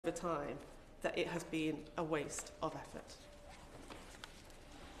over time that it has been a waste of effort.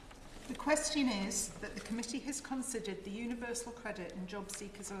 The question is that the committee has considered the Universal Credit and Job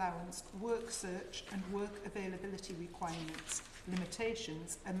Seekers Allowance Work Search and Work Availability Requirements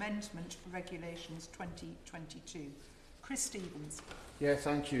Limitations Amendment for Regulations 2022. Chris Stevens. Yeah,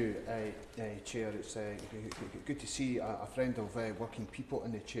 thank you, Chair. It's good to see a friend of working people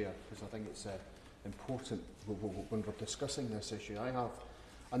in the Chair, because I think it's important when we're discussing this issue. I have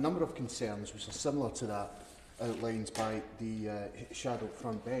a number of concerns which are similar to that outlined by the shadow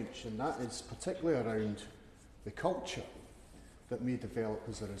front bench, and that is particularly around the culture that may develop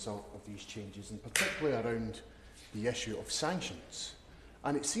as a result of these changes, and particularly around the issue of sanctions.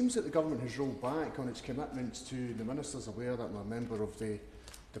 And it seems that the government has rolled back on its commitments to, the Minister's aware that I'm a member of the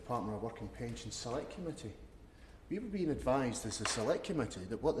Department of Work and Pensions Select Committee. We were being advised as a Select Committee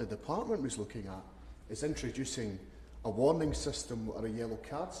that what the Department was looking at is introducing a warning system or a yellow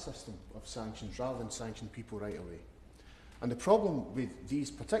card system of sanctions rather than sanction people right away. And the problem with these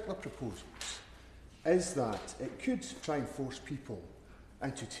particular proposals is that it could try and force people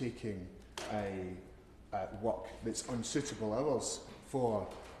into taking work that's unsuitable hours for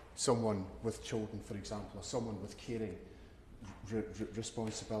someone with children, for example, or someone with caring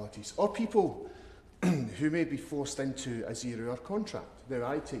responsibilities, or people who may be forced into a zero-hour contract. Now,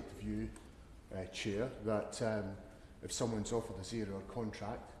 I take the view, Chair, that if someone's offered a zero-hour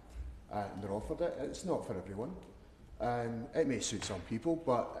contract and they're offered it, it's not for everyone. It may suit some people,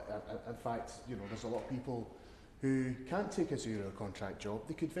 but in fact, you know, there's a lot of people who can't take a zero-hour contract job.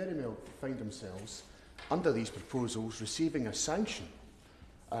 They could very well find themselves, under these proposals, receiving a sanction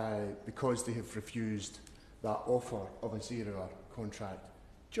because they have refused that offer of a zero-hour contract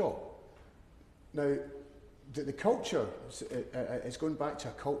job. Now, the culture is going back to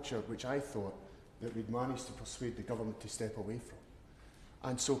a culture which I thought that we'd managed to persuade the government to step away from.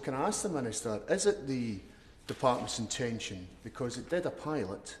 And so can I ask the Minister, is it the Department's intention, because it did a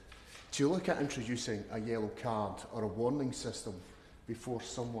pilot, to look at introducing a yellow card or a warning system before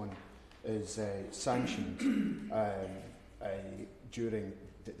someone is sanctioned during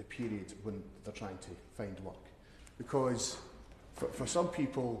the period when they're trying to find work? Because for some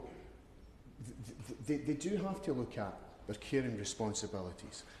people, they do have to look at their caring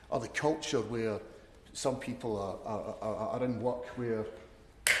responsibilities, or the culture where some people are in work where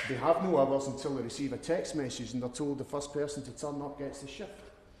they have no hours until they receive a text message and they're told the first person to turn up gets the shift.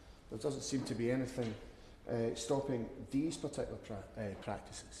 There doesn't seem to be anything stopping these particular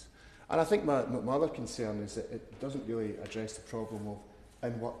practices. And I think my other concern is that it doesn't really address the problem of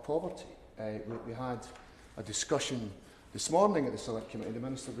in-work poverty. We had a discussion this morning at the Select Committee. The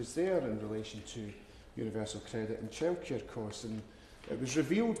Minister was there in relation to universal credit and childcare costs, and it was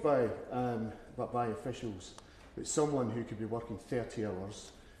revealed by officials that someone who could be working 30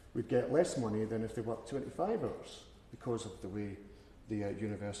 hours would get less money than if they worked 25 hours because of the way the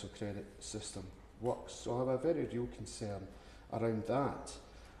universal credit system works. So I have a very real concern around that.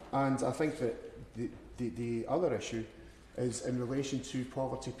 And I think that the other issue is in relation to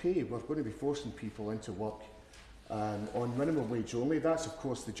poverty pay. We're going to be forcing people into work on minimum wage only. That's, of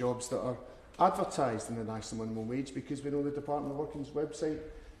course, the jobs that are advertised in the national minimum wage, because we know the Department of Working's website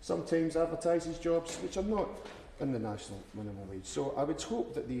sometimes advertises jobs which are not in the national minimum wage. So I would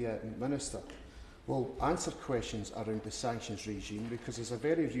hope that the Minister will answer questions around the sanctions regime, because there's a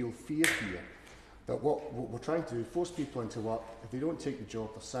very real fear here that what we're trying to do is force people into work. If they don't take the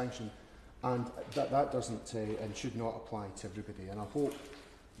job, they're sanctioned, and that doesn't and should not apply to everybody. And I hope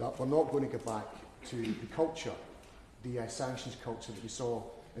that we're not going to go back to the culture, the sanctions culture that we saw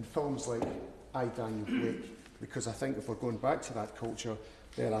in films like I, Daniel Blake, because I think if we're going back to that culture,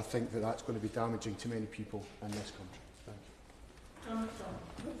 then I think that that's going to be damaging to many people in this country. Thank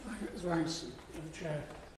you. Thanks, Chair.